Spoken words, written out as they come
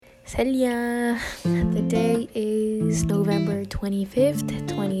Celia. The day is November 25th,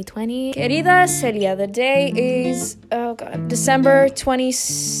 2020. Querida Celia, the day is, December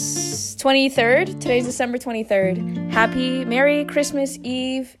 23rd. Today's December 23rd. Merry Christmas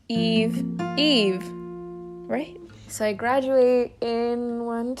Eve, right? So I graduate in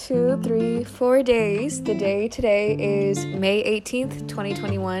 4 days. The day today is May 18th,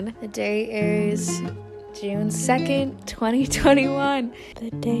 2021. The day is June 2nd, 2021.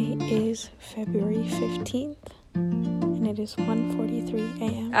 The day is February 15th, and it is 1:43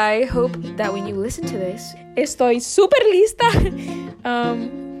 a.m. I hope that when you listen to this, estoy súper lista.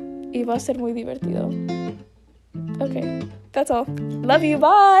 Y va a ser muy divertido. Okay, that's all. Love you,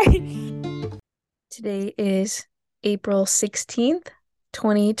 bye! Today is April 16th,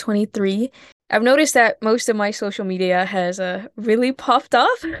 2023. I've noticed that most of my social media has really popped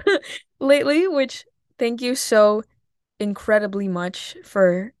off lately, which thank you so incredibly much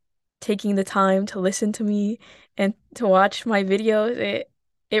for taking the time to listen to me and to watch my videos.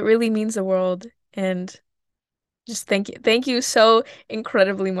 It really means the world, and just thank you so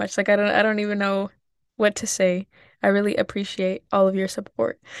incredibly much. Like I don't even know what to say. I really appreciate all of your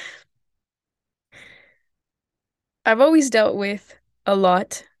support. I've always dealt with a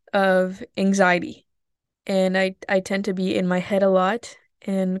lot of anxiety, and I tend to be in my head a lot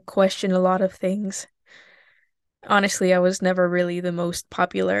and question a lot of things. Honestly, I was never really the most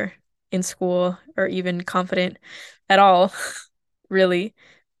popular in school or even confident at all, really.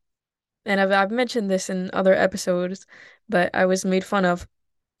 And I've mentioned this in other episodes, but I was made fun of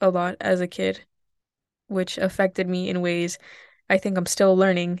a lot as a kid, which affected me in ways I think I'm still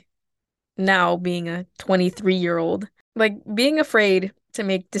learning now, being a 23-year-old. Like being afraid to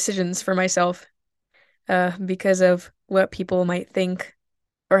make decisions for myself, because of what people might think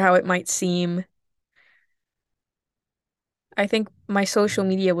or how it might seem. I think my social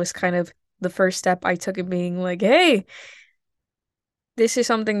media was kind of the first step I took in being like, hey, this is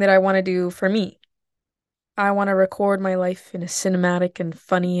something that I want to do for me. I want to record my life in a cinematic and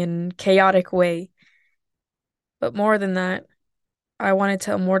funny and chaotic way. But more than that, I wanted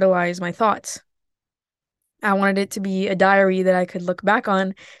to immortalize my thoughts. I wanted it to be a diary that I could look back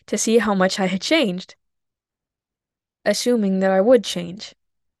on to see how much I had changed, assuming that I would change,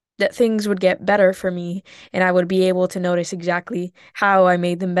 that things would get better for me, and I would be able to notice exactly how I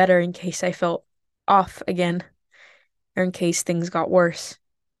made them better in case I felt off again, or in case things got worse.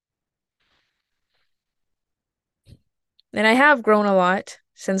 And I have grown a lot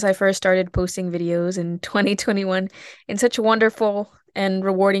since I first started posting videos in 2021 in such wonderful and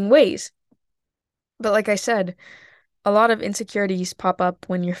rewarding ways. But like I said, a lot of insecurities pop up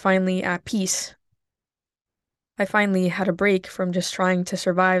when you're finally at peace. I finally had a break from just trying to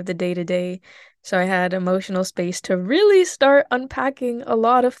survive the day to day, so I had emotional space to really start unpacking a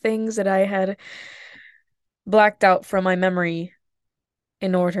lot of things that I had blacked out from my memory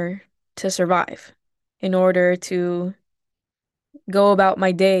in order to survive, in order to go about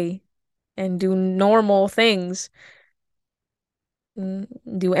my day and do normal things,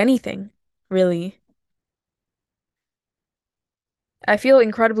 do anything, really. I feel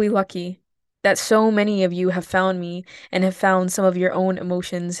incredibly lucky that so many of you have found me and have found some of your own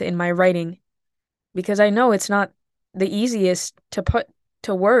emotions in my writing, because I know it's not the easiest to put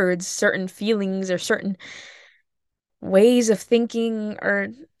to words certain feelings or certain ways of thinking or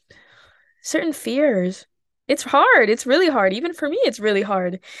certain fears. It's hard. It's really hard. Even for me, it's really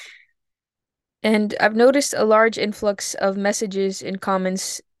hard. And I've noticed a large influx of messages and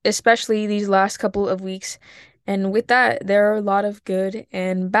comments, especially these last couple of weeks. And with that, there are a lot of good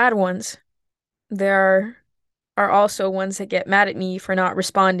and bad ones. There are also ones that get mad at me for not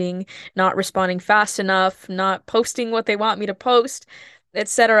responding fast enough, not posting what they want me to post,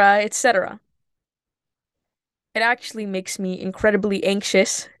 etc., etc. It actually makes me incredibly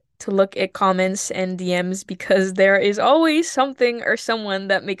anxious to look at comments and DMs because there is always something or someone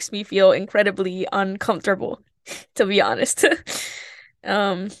that makes me feel incredibly uncomfortable, to be honest.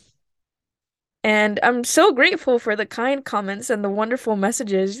 Um, and I'm so grateful for the kind comments and the wonderful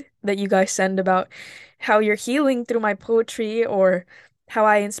messages that you guys send about how you're healing through my poetry, or how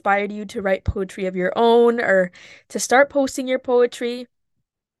I inspired you to write poetry of your own or to start posting your poetry.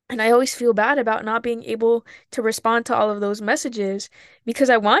 And I always feel bad about not being able to respond to all of those messages because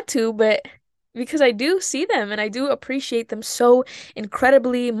I want to, but because I do see them and I do appreciate them so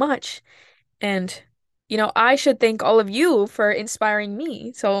incredibly much. And, I should thank all of you for inspiring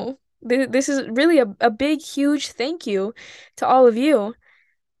me. So this is really a big, huge thank you to all of you.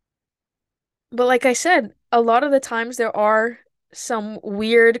 But like I said, a lot of the times there are some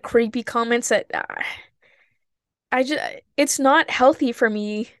weird, creepy comments that it's not healthy for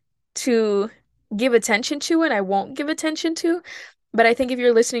me to give attention to and I won't give attention to. But I think if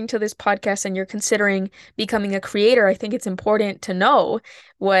you're listening to this podcast and you're considering becoming a creator, I think it's important to know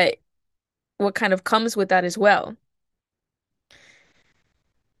what what kind of comes with that as well.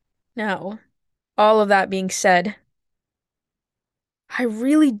 Now, all of that being said, I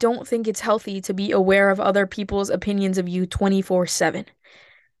really don't think it's healthy to be aware of other people's opinions of you 24/7,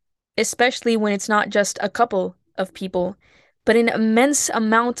 especially when it's not just a couple of people, but an immense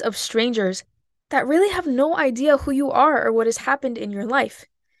amount of strangers that really have no idea who you are or what has happened in your life.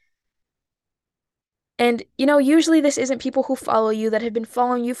 And, usually this isn't people who follow you that have been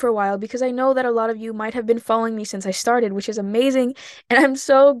following you for a while because I know that a lot of you might have been following me since I started, which is amazing. And I'm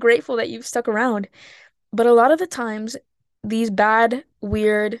so grateful that you've stuck around. But a lot of the times, these bad,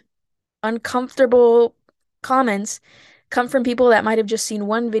 weird, uncomfortable comments come from people that might have just seen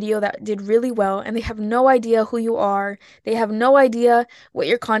one video that did really well and they have no idea who you are. They have no idea what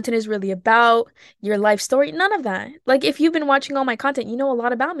your content is really about, your life story, none of that. Like, if you've been watching all my content, you know a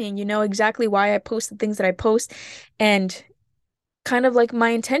lot about me and you know exactly why I post the things that I post and kind of like my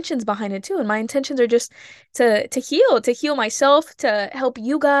intentions behind it too. And my intentions are just to heal myself, to help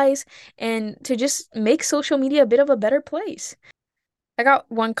you guys, and to just make social media a bit of a better place. I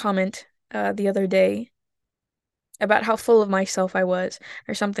got one comment the other day about how full of myself I was,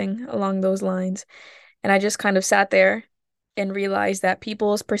 or something along those lines. And I just kind of sat there and realized that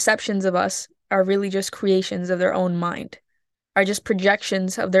people's perceptions of us are really just creations of their own mind, are just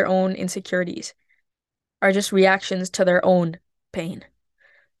projections of their own insecurities, are just reactions to their own pain.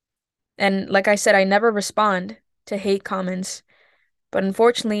 And like I said, I never respond to hate comments, but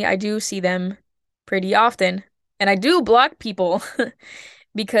unfortunately, I do see them pretty often. And I do block people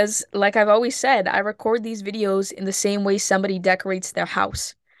because, like I've always said, I record these videos in the same way somebody decorates their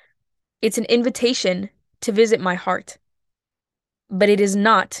house. It's an invitation to visit my heart, but it is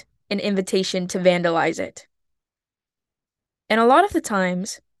not an invitation to vandalize it. And a lot of the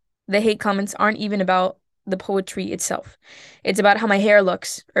times, the hate comments aren't even about the poetry itself. It's about how my hair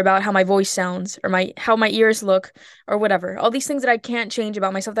looks, or about how my voice sounds, or my how my ears look, or whatever. All these things that I can't change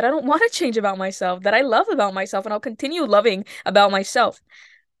about myself, that I don't want to change about myself, that I love about myself, and I'll continue loving about myself.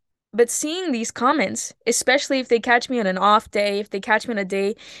 But seeing these comments, especially if they catch me on an off day, if they catch me on a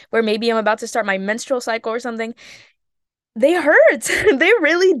day where maybe I'm about to start my menstrual cycle or something, they hurt. They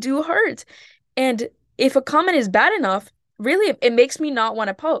really do hurt. And if a comment is bad enough, really, it makes me not want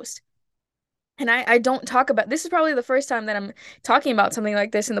to post. And I don't talk about this is probably the first time that I'm talking about something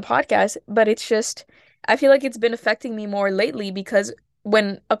like this in the podcast, but it's just I feel like it's been affecting me more lately because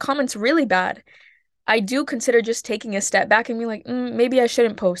when a comment's really bad, I do consider just taking a step back and being like, maybe I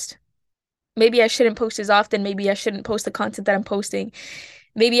shouldn't post. Maybe I shouldn't post as often. Maybe I shouldn't post the content that I'm posting.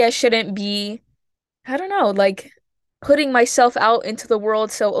 Maybe I shouldn't be, I don't know, like putting myself out into the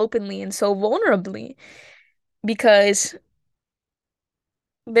world so openly and so vulnerably because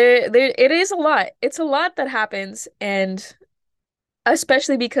there it is a lot. It's a lot that happens, and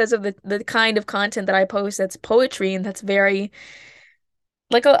especially because of the kind of content that I post that's poetry and that's very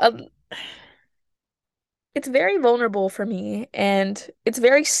like it's very vulnerable for me and it's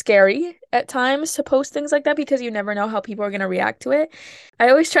very scary at times to post things like that because you never know how people are going to react to it. I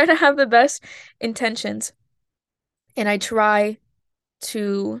always try to have the best intentions and I try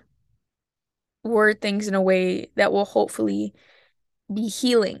to word things in a way that will hopefully be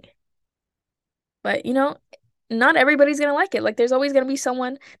healing. But not everybody's going to like it. Like there's always going to be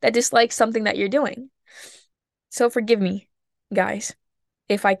someone that dislikes something that you're doing. So forgive me, guys,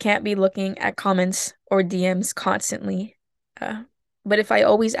 if I can't be looking at comments or DMs constantly. Uh, but if I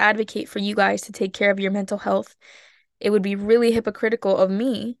always advocate for you guys to take care of your mental health, it would be really hypocritical of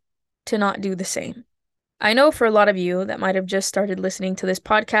me to not do the same. I know for a lot of you that might have just started listening to this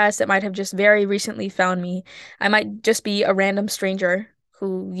podcast, that might have just very recently found me, I might just be a random stranger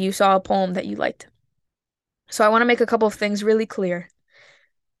who you saw a poem that you liked. So I want to make a couple of things really clear.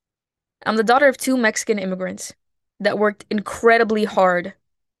 I'm the daughter of two Mexican immigrants that worked incredibly hard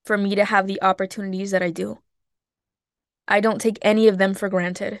for me to have the opportunities that I do. I don't take any of them for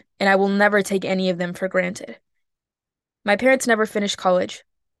granted, and I will never take any of them for granted. My parents never finished college,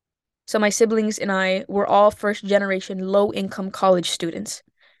 so my siblings and I were all first generation low income college students.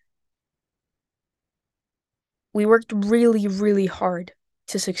 We worked really, really hard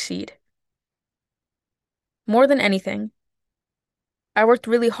to succeed. More than anything, I worked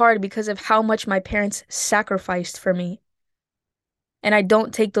really hard because of how much my parents sacrificed for me, and I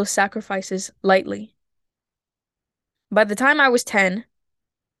don't take those sacrifices lightly. By the time I was 10,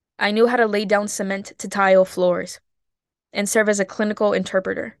 I knew how to lay down cement to tile floors and serve as a clinical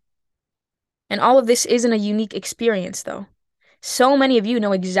interpreter. And all of this isn't a unique experience, though. So many of you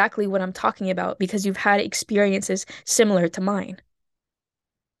know exactly what I'm talking about because you've had experiences similar to mine.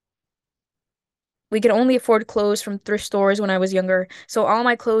 We could only afford clothes from thrift stores when I was younger, so all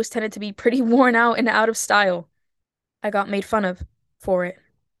my clothes tended to be pretty worn out and out of style. I got made fun of for it.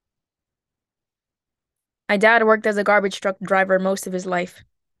 My dad worked as a garbage truck driver most of his life,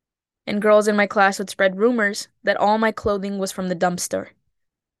 and girls in my class would spread rumors that all my clothing was from the dumpster,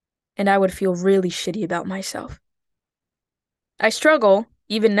 and I would feel really shitty about myself. I struggle,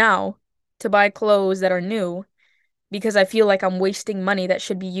 even now, to buy clothes that are new because I feel like I'm wasting money that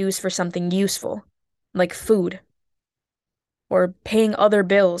should be used for something useful, like food or paying other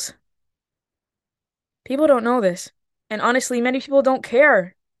bills. People don't know this. And honestly, many people don't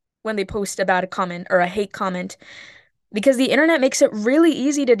care when they post a bad comment or a hate comment because the internet makes it really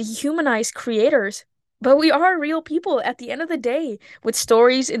easy to dehumanize creators. But we are real people at the end of the day with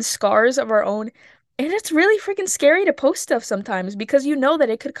stories and scars of our own. And it's really freaking scary to post stuff sometimes because you know that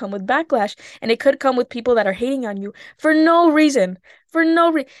it could come with backlash and it could come with people that are hating on you for no reason. For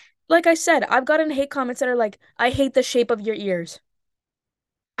no reason. Like I said, I've gotten hate comments that are like, I hate the shape of your ears.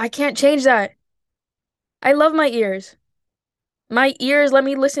 I can't change that. I love my ears. My ears let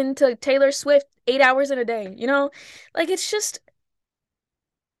me listen to Taylor Swift 8 hours in a day, you know? Like it's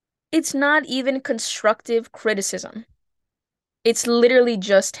not even constructive criticism. It's literally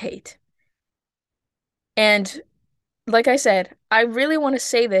just hate. And like I said, I really want to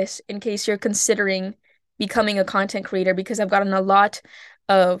say this in case you're considering becoming a content creator because I've gotten a lot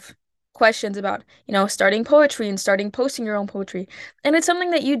of questions about, starting poetry and starting posting your own poetry. And it's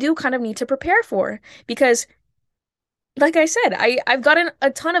something that you do kind of need to prepare for because like I said, I've gotten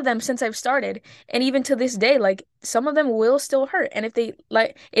a ton of them since I've started, and even to this day, like some of them will still hurt. And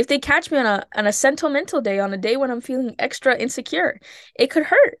if they catch me on a sentimental day, on a day when I'm feeling extra insecure, it could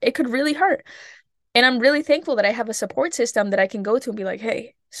hurt. It could really hurt. And I'm really thankful that I have a support system that I can go to and be like,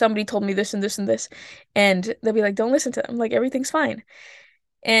 "Hey, somebody told me this and this and this," and they'll be like, "Don't listen to them. Like everything's fine."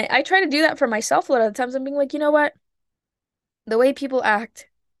 And I try to do that for myself a lot of the times. I'm being like, you know what? The way people act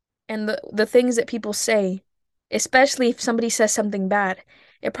and the things that people say, especially if somebody says something bad,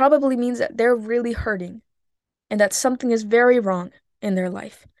 it probably means that they're really hurting and that something is very wrong in their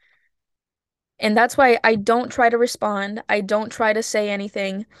life. And that's why I don't try to respond. I don't try to say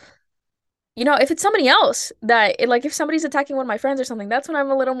anything. If it's somebody else like if somebody's attacking one of my friends or something, that's when I'm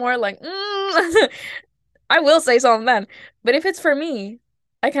a little more like, I will say something then. But if it's for me,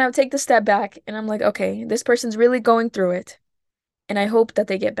 I kind of take the step back and I'm like, okay, this person's really going through it, and I hope that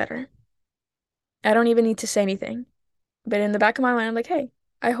they get better. I don't even need to say anything. But in the back of my mind, I'm like, hey,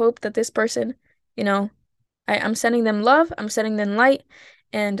 I hope that this person, you know, I'm sending them love, I'm sending them light,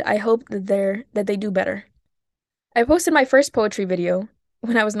 and I hope that they do better. I posted my first poetry video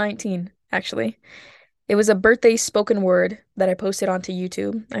when I was 19, actually. It was a birthday spoken word that I posted onto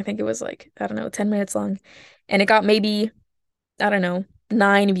YouTube. I think it was like, I don't know, 10 minutes long. And it got maybe, I don't know,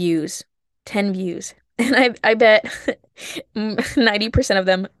 9 views, 10 views. And I bet 90% of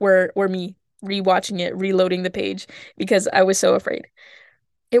them were me rewatching it, reloading the page because I was so afraid.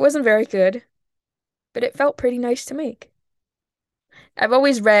 It wasn't very good, but it felt pretty nice to make. I've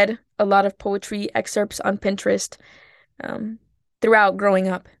always read a lot of poetry excerpts on Pinterest um, throughout growing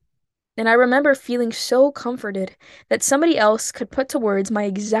up, and I remember feeling so comforted that somebody else could put to words my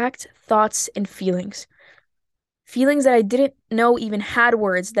exact thoughts and feelings. Feelings that I didn't know even had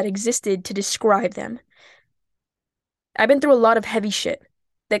words that existed to describe them. I've been through a lot of heavy shit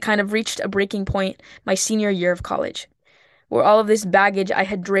that kind of reached a breaking point my senior year of college, where all of this baggage I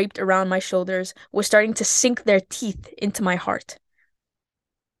had draped around my shoulders was starting to sink their teeth into my heart.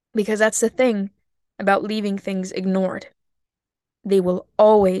 Because that's the thing about leaving things ignored. They will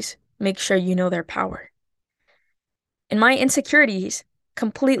always make sure you know their power. And my insecurities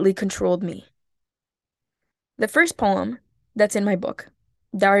completely controlled me. The first poem that's in my book,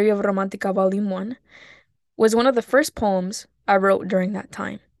 Diary of Romantica Volume 1, was one of the first poems I wrote during that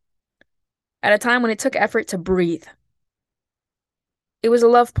time, at a time when it took effort to breathe. It was a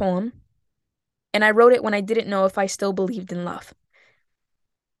love poem, and I wrote it when I didn't know if I still believed in love.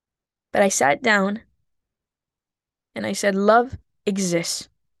 But I sat down and I said, love exists,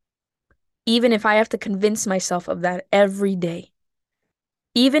 even if I have to convince myself of that every day.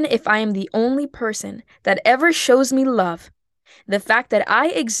 Even if I am the only person that ever shows me love, the fact that I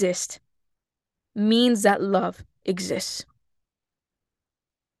exist means that love exists.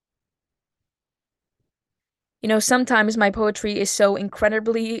 Sometimes my poetry is so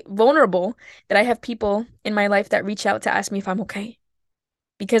incredibly vulnerable that I have people in my life that reach out to ask me if I'm okay,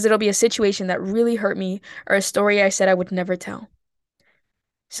 because it'll be a situation that really hurt me or a story I said I would never tell.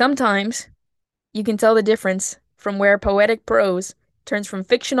 Sometimes you can tell the difference from where poetic prose turns from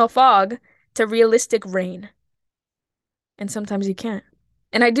fictional fog to realistic rain. And sometimes you can't.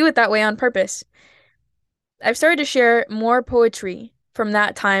 And I do it that way on purpose. I've started to share more poetry from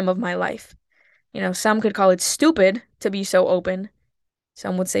that time of my life. Some could call it stupid to be so open.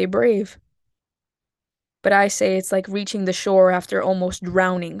 Some would say brave. But I say it's like reaching the shore after almost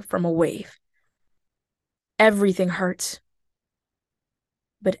drowning from a wave. Everything hurts,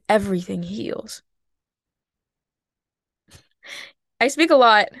 but everything heals. I speak a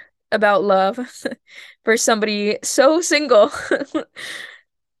lot about love for somebody so single.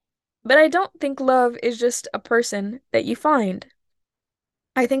 But I don't think love is just a person that you find.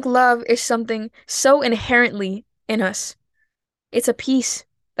 I think love is something so inherently in us. It's a peace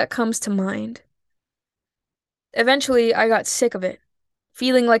that comes to mind. Eventually, I got sick of it,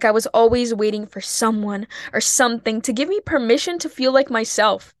 feeling like I was always waiting for someone or something to give me permission to feel like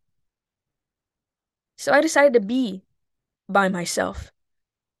myself. So I decided to be by myself,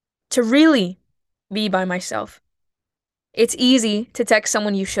 to really be by myself. It's easy to text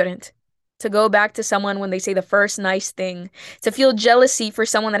someone you shouldn't, to go back to someone when they say the first nice thing, to feel jealousy for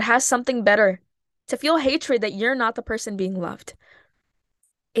someone that has something better, to feel hatred that you're not the person being loved.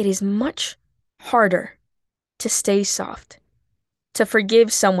 It is much harder to stay soft, to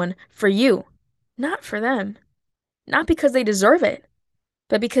forgive someone for you, not for them, not because they deserve it,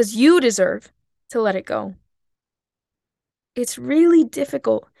 but because you deserve to let it go. It's really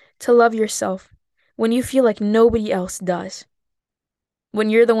difficult to love yourself when you feel like nobody else does. When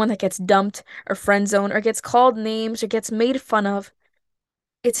you're the one that gets dumped or friend zoned or gets called names or gets made fun of.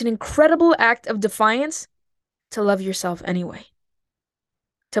 It's an incredible act of defiance to love yourself anyway.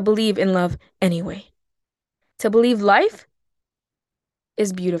 To believe in love anyway. To believe life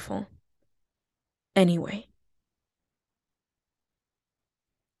is beautiful anyway.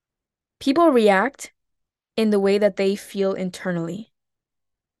 People react in the way that they feel internally.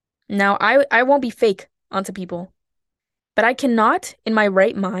 Now, I won't be fake onto people, but I cannot, in my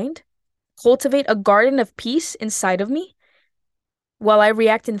right mind, cultivate a garden of peace inside of me while I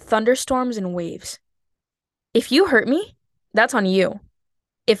react in thunderstorms and waves. If you hurt me, that's on you.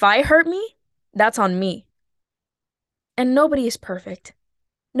 If I hurt me, that's on me. And nobody is perfect.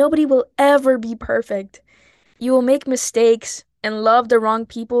 Nobody will ever be perfect. You will make mistakes and love the wrong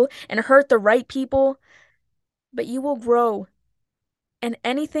people and hurt the right people, but you will grow. And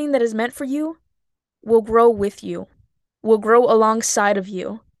anything that is meant for you will grow with you, will grow alongside of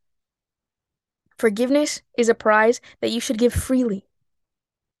you. Forgiveness is a prize that you should give freely.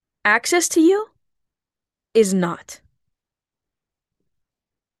 Access to you is not.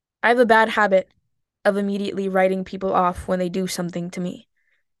 I have a bad habit of immediately writing people off when they do something to me.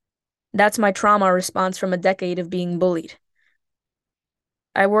 That's my trauma response from a decade of being bullied.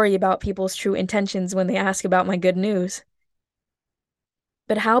 I worry about people's true intentions when they ask about my good news.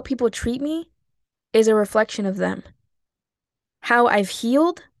 But how people treat me is a reflection of them. How I've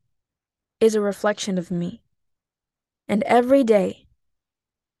healed is a reflection of me. And every day,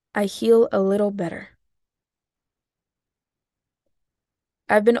 I heal a little better.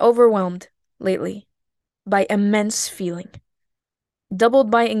 I've been overwhelmed lately by immense feeling,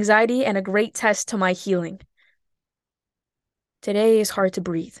 doubled by anxiety and a great test to my healing. Today is hard to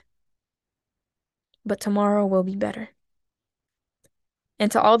breathe, but tomorrow will be better.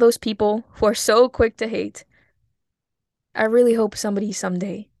 And to all those people who are so quick to hate, I really hope somebody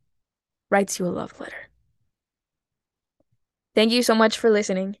someday writes you a love letter. Thank you so much for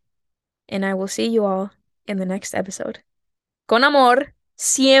listening, and I will see you all in the next episode. Con amor,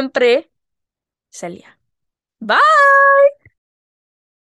 siempre, Celia. Bye!